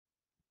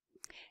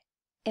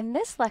In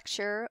this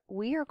lecture,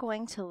 we are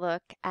going to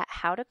look at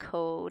how to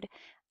code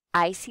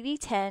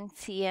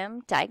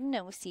ICD-10-CM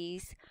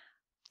diagnoses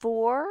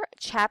for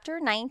Chapter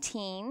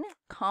 19,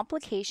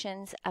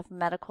 Complications of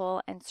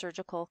Medical and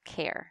Surgical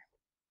Care.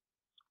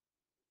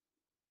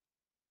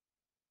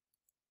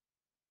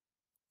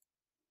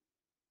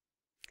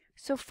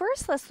 So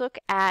first, let's look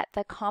at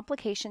the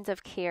Complications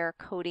of Care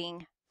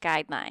coding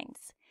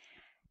guidelines.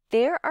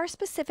 There are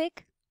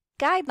specific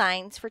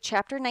guidelines for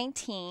Chapter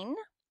 19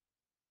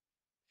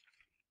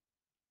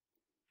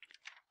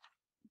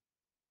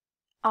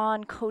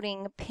 on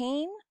coding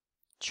pain,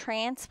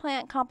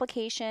 transplant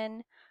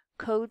complication,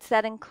 codes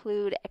that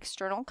include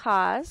external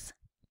cause,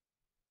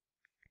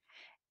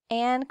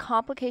 and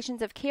complications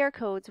of care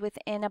codes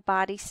within a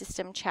body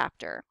system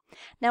chapter.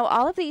 Now,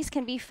 all of these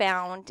can be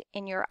found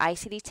in your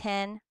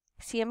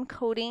ICD-10-CM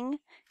coding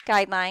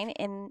guideline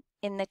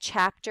in the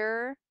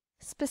chapter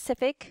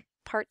specific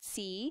Part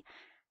C,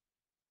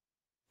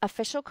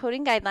 official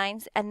coding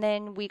guidelines, and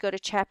then we go to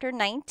Chapter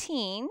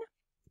 19,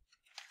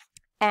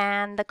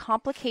 and the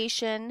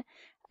complication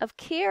of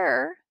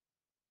care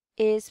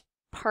is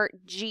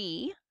Part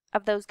G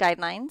of those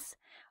guidelines,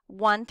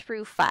 1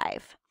 through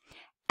 5.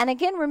 And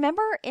again,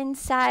 remember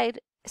inside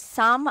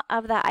some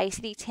of the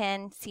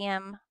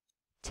ICD-10-CM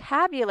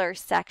tabular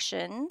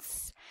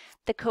sections,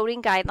 the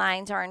coding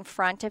guidelines are in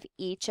front of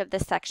each of the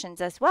sections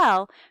as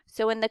well.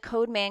 So in the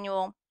code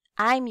manual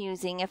I'm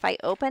using, if I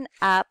open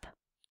up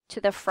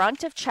to the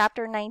front of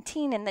Chapter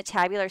 19 in the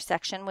tabular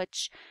section,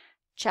 which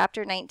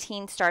Chapter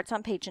 19 starts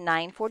on page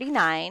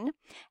 949,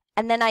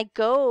 and then I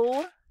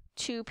go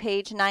to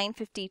page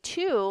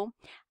 952,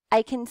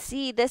 I can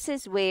see this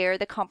is where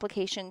the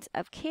complications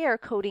of care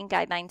coding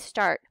guidelines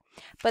start.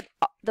 But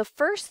the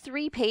first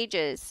 3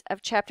 pages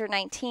of Chapter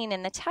 19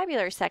 in the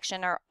tabular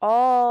section are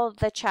all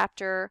the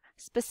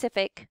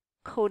chapter-specific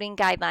coding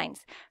guidelines.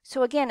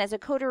 So again, as a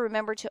coder,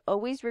 remember to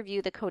always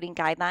review the coding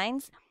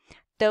guidelines.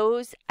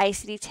 Those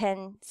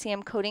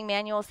ICD-10-CM coding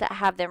manuals that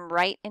have them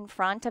right in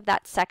front of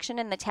that section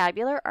in the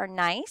tabular are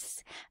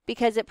nice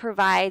because it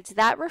provides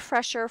that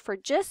refresher for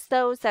just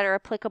those that are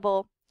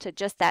applicable to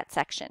just that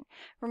section.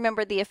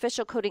 Remember, the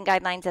official coding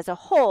guidelines as a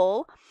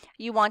whole,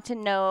 you want to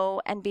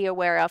know and be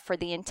aware of for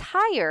the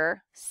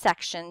entire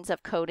sections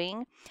of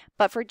coding,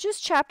 but for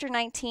just Chapter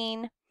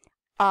 19,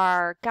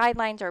 our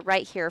guidelines are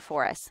right here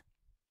for us.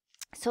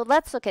 So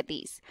let's look at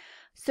these.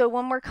 So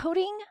when we're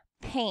coding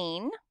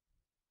pain,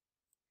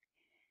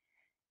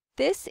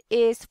 this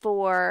is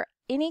for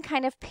any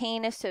kind of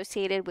pain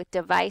associated with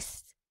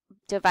devices,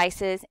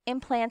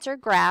 implants, or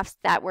grafts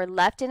that were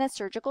left in a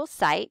surgical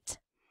site.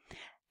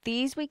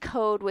 These we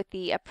code with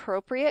the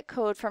appropriate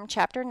code from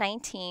Chapter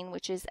 19,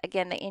 which is,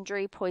 again, the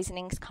Injury,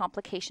 Poisonings,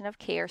 Complication of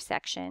Care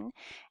section.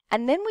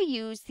 And then we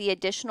use the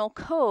additional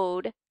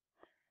code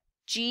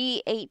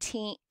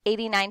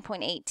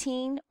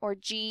G89.18 or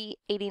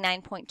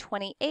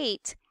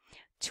G89.28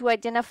 to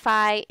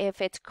identify if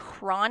it's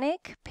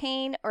chronic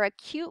pain or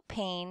acute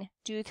pain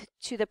due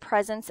to the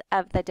presence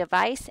of the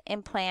device,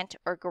 implant,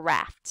 or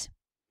graft.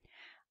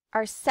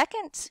 Our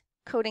second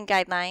coding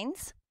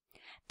guidelines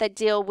that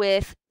deal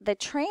with the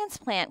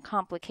transplant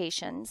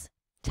complications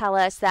tell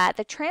us that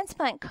the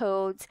transplant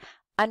codes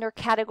under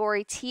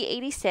category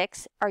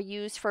T86 are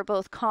used for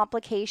both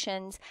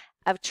complications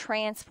of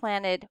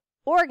transplanted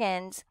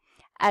organs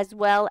as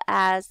well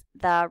as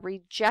the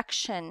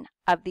rejection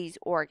of these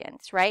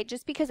organs, right?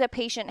 Just because a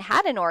patient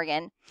had an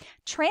organ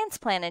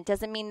transplanted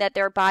doesn't mean that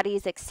their body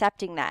is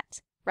accepting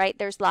that, right?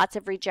 There's lots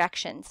of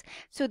rejections.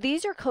 So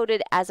these are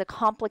coded as a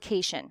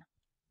complication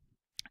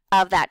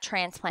of that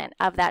transplant,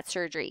 of that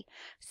surgery.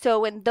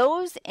 So in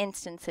those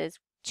instances,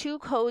 2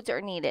 codes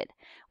are needed.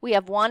 We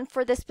have one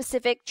for the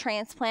specific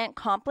transplant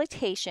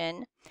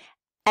complication,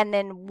 and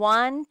then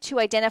one to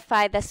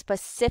identify the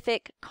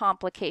specific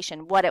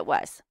complication, what it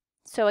was.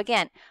 So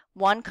again,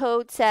 one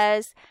code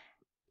says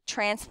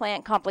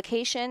transplant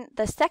complication.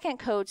 The second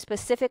code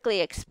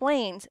specifically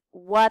explains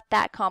what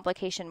that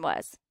complication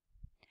was.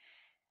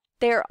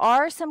 There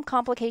are some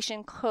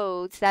complication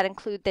codes that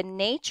include the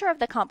nature of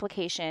the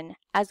complication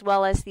as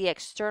well as the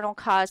external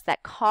cause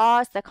that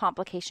caused the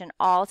complication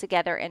all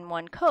together in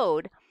one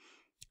code.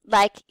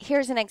 Like,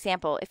 here's an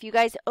example. If you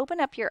guys open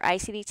up your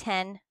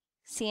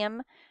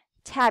ICD-10-CM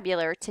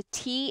tabular to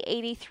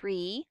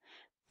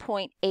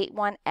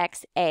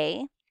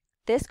T83.81XA,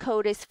 this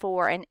code is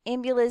for an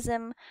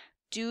embolism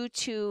due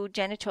to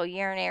genital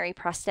urinary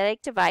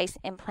prosthetic device,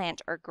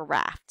 implant, or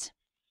graft.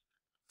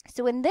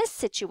 So in this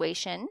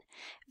situation,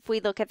 if we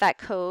look at that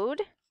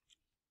code,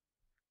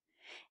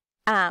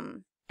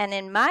 and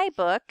in my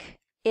book,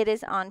 it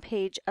is on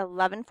page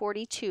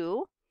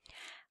 1142,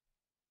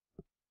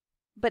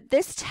 but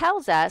this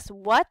tells us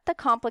what the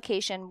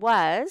complication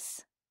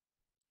was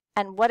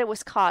and what it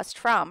was caused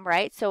from,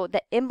 right? So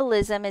the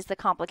embolism is the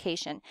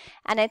complication,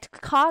 and it's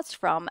caused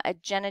from a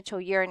genital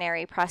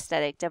urinary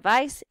prosthetic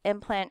device,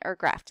 implant, or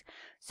graft.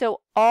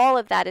 So all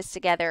of that is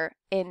together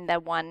in the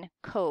one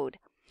code.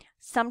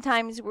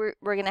 Sometimes we're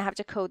going to have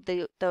to code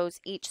those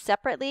each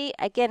separately.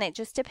 Again, it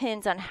just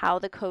depends on how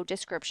the code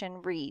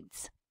description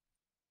reads.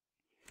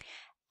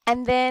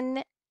 And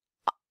then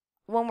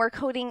when we're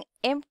coding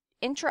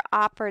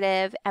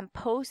intraoperative and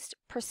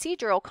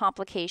post-procedural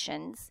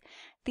complications,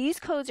 these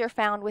codes are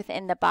found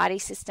within the body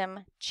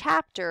system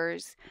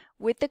chapters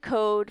with the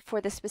code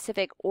for the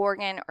specific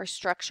organ or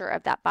structure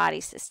of that body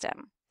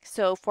system.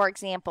 So for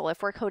example,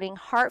 if we're coding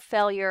heart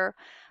failure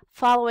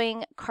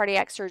following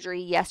cardiac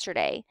surgery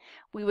yesterday,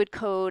 we would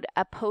code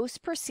a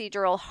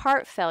post-procedural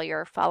heart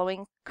failure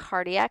following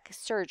cardiac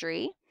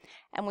surgery,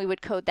 and we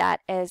would code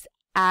that as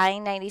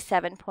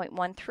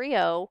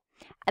I97.130,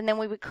 and then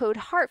we would code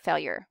heart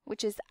failure,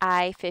 which is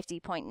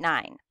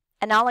I50.9.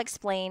 And I'll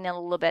explain in a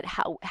little bit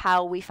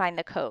how we find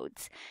the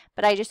codes.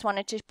 But I just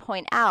wanted to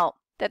point out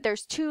that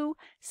there's two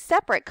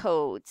separate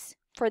codes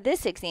for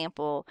this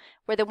example,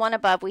 where the one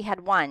above we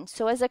had one.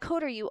 So as a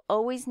coder, you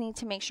always need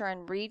to make sure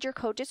and read your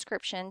code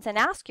descriptions and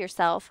ask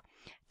yourself,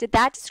 did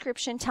that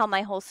description tell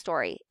my whole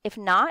story? If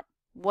not,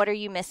 what are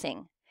you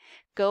missing?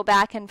 Go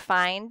back and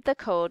find the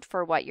code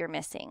for what you're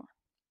missing.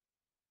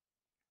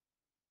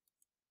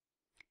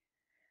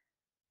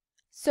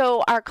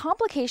 So our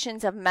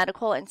complications of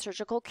medical and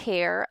surgical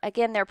care,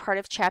 again, they're part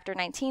of Chapter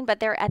 19, but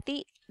they're at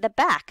the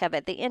back of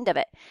it, the end of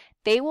it.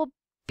 They will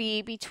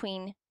be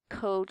between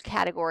code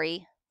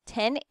category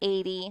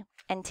 1080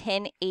 and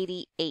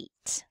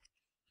 1088.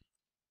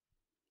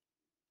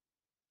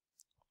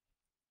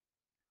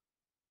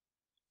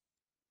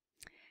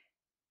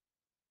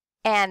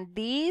 And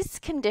these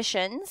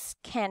conditions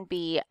can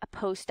be a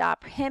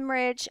post-op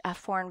hemorrhage, a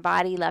foreign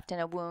body left in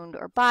a wound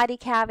or body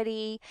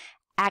cavity,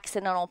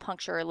 accidental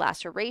puncture or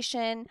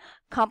laceration,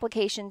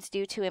 complications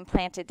due to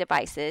implanted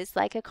devices,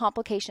 like a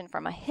complication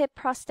from a hip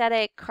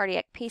prosthetic,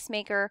 cardiac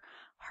pacemaker,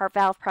 heart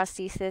valve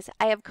prosthesis.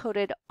 I have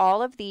coded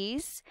all of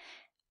these.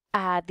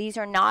 These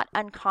are not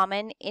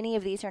uncommon. Any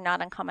of these are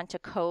not uncommon to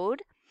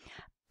code.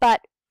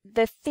 But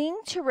the thing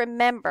to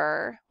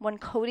remember when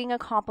coding a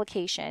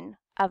complication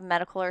of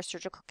medical or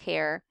surgical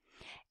care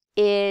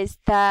is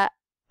the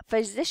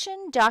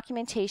physician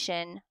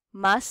documentation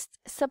must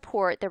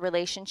support the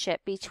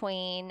relationship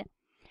between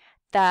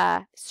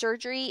the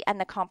surgery and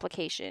the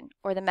complication,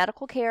 or the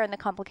medical care and the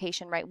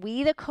complication, right?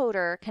 We, the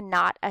coder,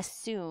 cannot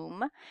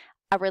assume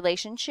a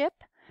relationship.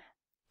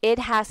 It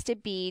has to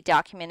be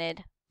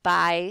documented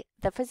by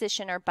the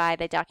physician or by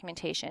the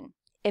documentation.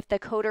 If the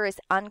coder is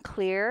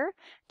unclear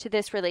to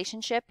this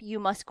relationship, you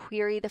must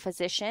query the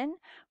physician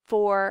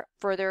for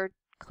further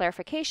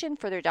clarification,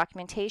 further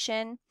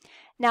documentation.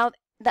 Now,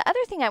 the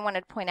other thing I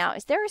wanted to point out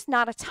is there is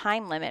not a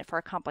time limit for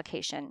a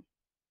complication,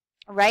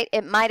 right?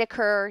 It might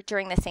occur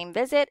during the same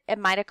visit. It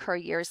might occur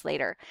years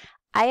later.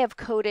 I have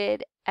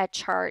coded a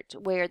chart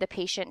where the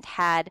patient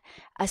had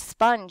a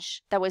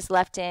sponge that was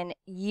left in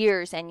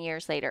years and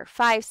years later.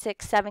 5,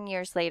 6, 7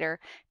 years later,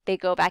 they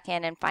go back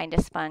in and find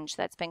a sponge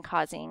that's been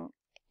causing,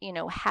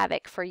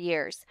 havoc for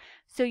years.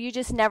 So you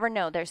just never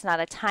know. There's not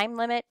a time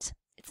limit.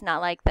 It's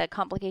not like the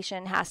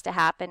complication has to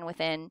happen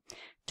within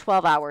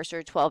 12 hours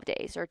or 12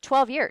 days or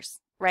 12 years,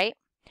 right?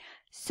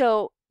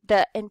 So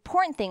the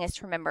important thing is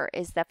to remember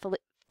is that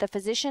the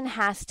physician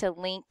has to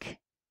link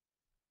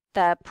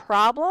the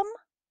problem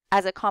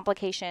as a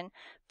complication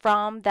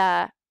from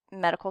the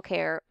medical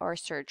care or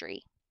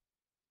surgery.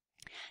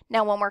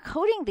 Now, when we're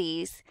coding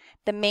these,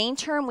 the main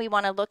term we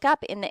want to look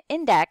up in the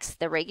index,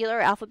 the regular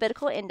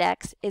alphabetical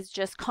index, is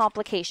just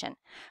complication.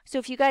 So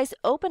if you guys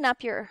open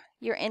up your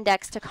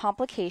index to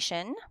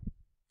complication,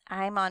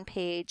 I'm on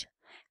page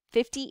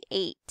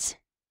 58.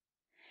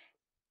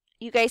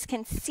 You guys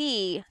can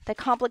see the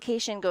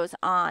complication goes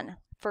on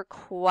for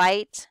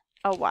quite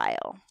a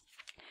while,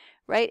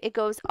 right? It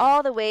goes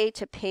all the way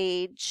to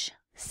page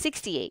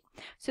 68.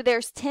 So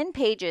there's 10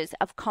 pages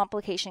of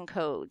complication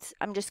codes.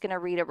 I'm just going to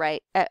read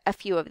a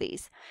few of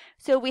these.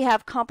 So we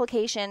have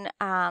complication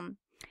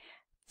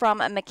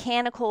from a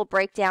mechanical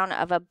breakdown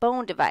of a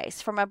bone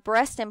device, from a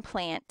breast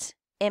implant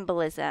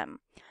embolism,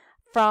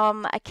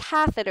 from a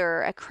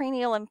catheter, a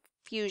cranial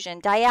infusion,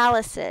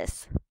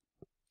 dialysis,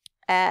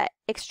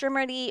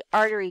 extremity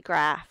artery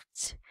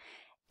graft,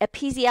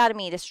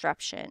 episiotomy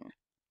disruption,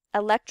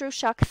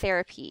 electroshock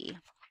therapy,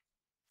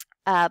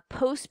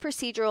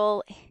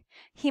 post-procedural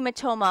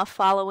hematoma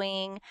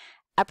following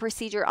a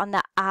procedure on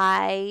the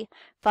eye,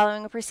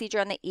 following a procedure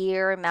on the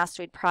ear and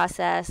mastoid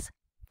process,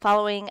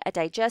 following a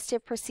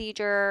digestive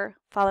procedure,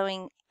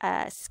 following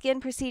a skin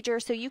procedure.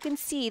 So you can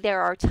see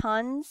there are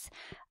tons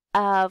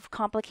of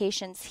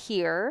complications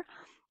here.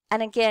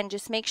 And again,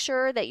 just make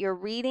sure that you're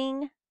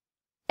reading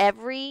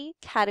every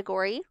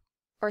category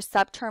or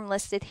subterm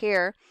listed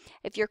here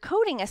if you're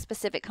coding a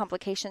specific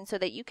complication, so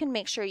that you can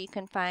make sure you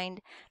can find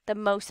the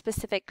most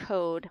specific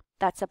code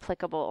that's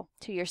applicable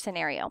to your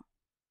scenario.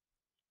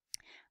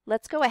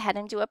 Let's go ahead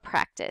and do a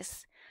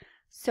practice.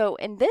 So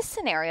in this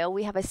scenario,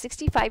 we have a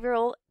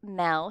 65-year-old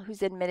male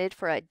who's admitted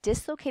for a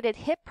dislocated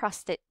hip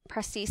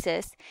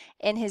prosthesis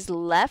in his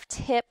left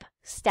hip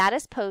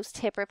status post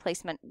hip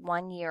replacement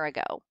 1 year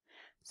ago.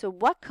 So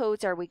what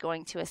codes are we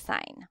going to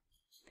assign?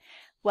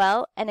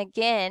 Well, and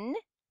again,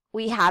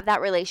 we have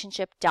that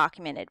relationship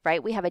documented,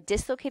 right? We have a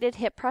dislocated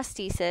hip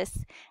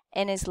prosthesis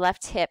in his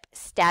left hip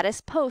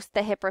status post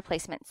the hip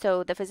replacement.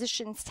 So the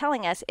physician's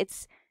telling us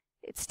it's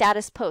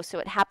status post, so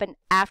it happened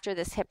after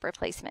this hip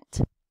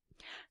replacement.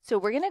 So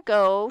we're going to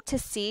go to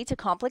C, to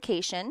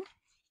complication.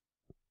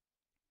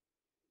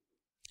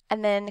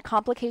 And then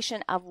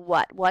complication of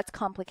what? What's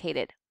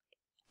complicated?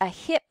 A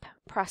hip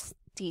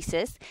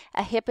prosthesis.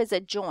 A hip is a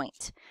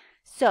joint.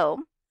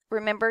 So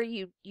remember,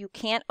 you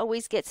can't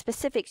always get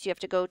specifics. You have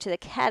to go to the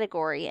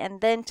category and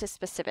then to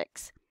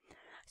specifics.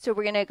 So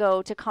we're going to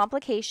go to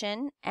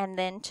complication and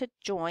then to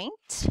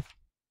joint.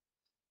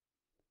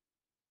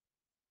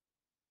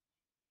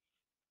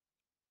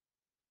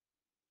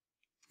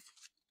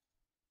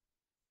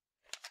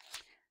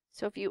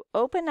 So if you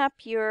open up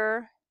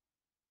your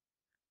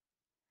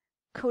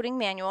coding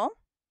manual,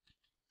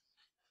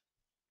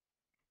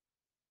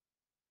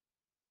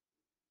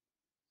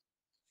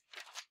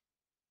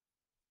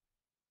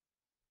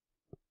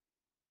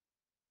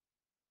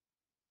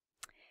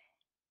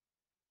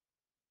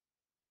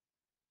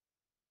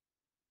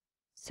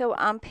 so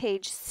on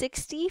page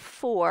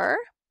 64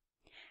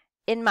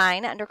 in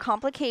mine under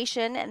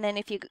complication, and then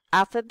if you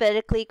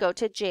alphabetically go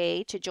to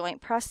J, to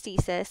joint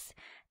prosthesis,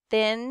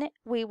 then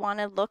we want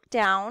to look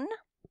down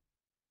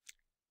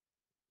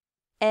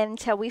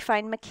until we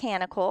find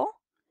mechanical.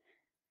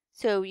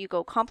 So you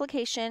go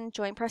complication,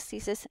 joint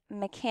prosthesis,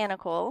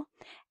 mechanical,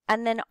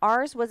 and then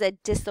ours was a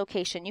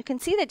dislocation. You can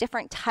see the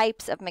different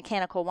types of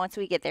mechanical once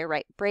we get there,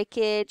 right?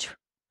 Breakage,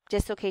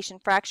 dislocation,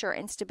 fracture,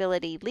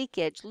 instability,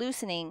 leakage,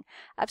 loosening,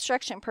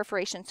 obstruction,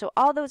 perforation. So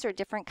all those are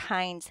different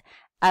kinds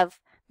of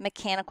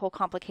mechanical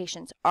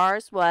complications.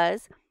 Ours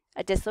was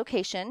a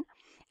dislocation,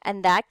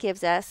 and that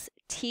gives us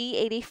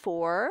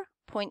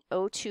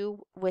T84.02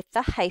 with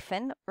the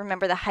hyphen.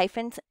 Remember, the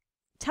hyphen's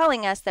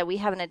telling us that we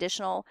have an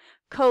additional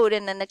code,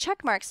 and then the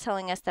check mark's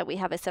telling us that we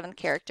have a 7th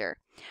character.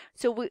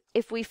 So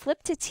if we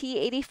flip to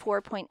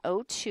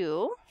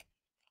T84.02,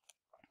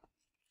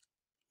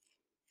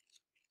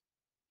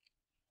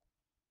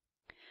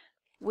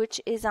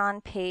 which is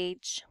on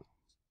page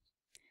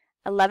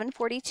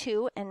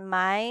 1142 in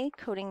my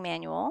coding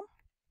manual,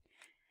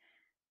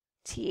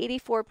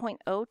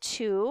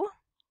 T84.02.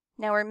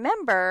 Now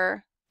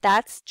remember,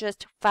 that's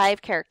just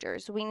 5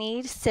 characters. We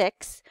need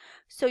 6.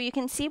 So you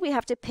can see we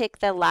have to pick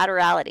the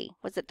laterality.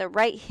 Was it the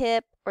right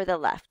hip or the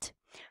left?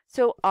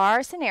 So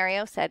our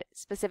scenario said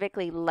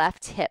specifically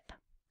left hip.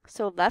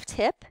 So left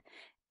hip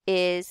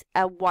is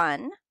a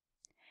 1.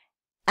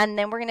 And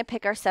then we're going to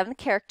pick our 7th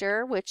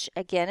character, which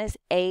again is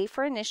A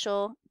for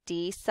initial,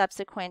 D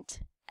subsequent,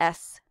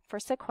 S for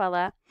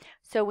sequela.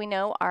 So we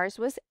know ours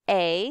was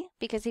A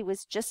because he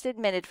was just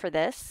admitted for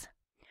this.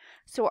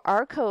 So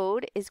our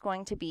code is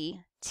going to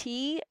be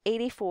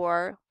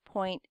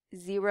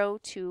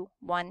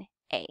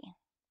T84.021A.